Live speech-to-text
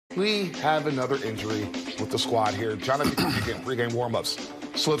We have another injury with the squad here. Jonathan Kuminga in pregame warm-ups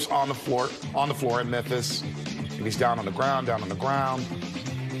slips on the floor in Memphis. And he's down on the ground.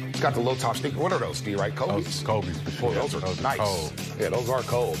 He's got the low-top sneaker. What are those, D, right? Kobe's? Kobe's, for sure. Oh, those are nice. Cold. Yeah, those are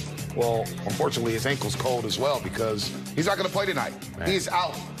cold. Well, unfortunately, his ankle's cold as well because he's not going to play tonight. Man. He's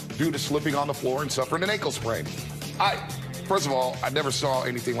out due to slipping on the floor and suffering an ankle sprain. First of all, I never saw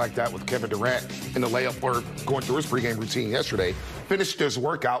anything like that with Kevin Durant in the layup or going through his pregame routine yesterday. Finished his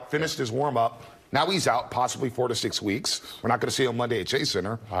workout, finished his warm-up. Now he's out possibly 4 to 6 weeks. We're not going to see him Monday at Chase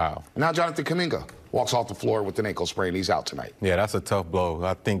Center. Wow. And now Jonathan Kuminga walks off the floor with an ankle sprain. He's out tonight. Yeah, that's a tough blow.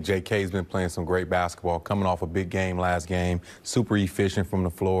 I think JK's been playing some great basketball, coming off a big game last game, super efficient from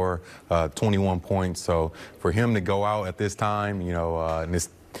the floor, 21 points. So for him to go out at this time, you know, and this,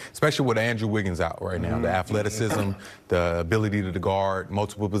 especially with Andrew Wiggins out right now, the athleticism, the ability to guard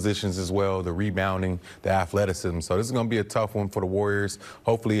multiple positions as well, the rebounding, the athleticism. So this is going to be a tough one for the Warriors.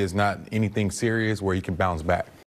 Hopefully it's not anything serious where he can bounce back.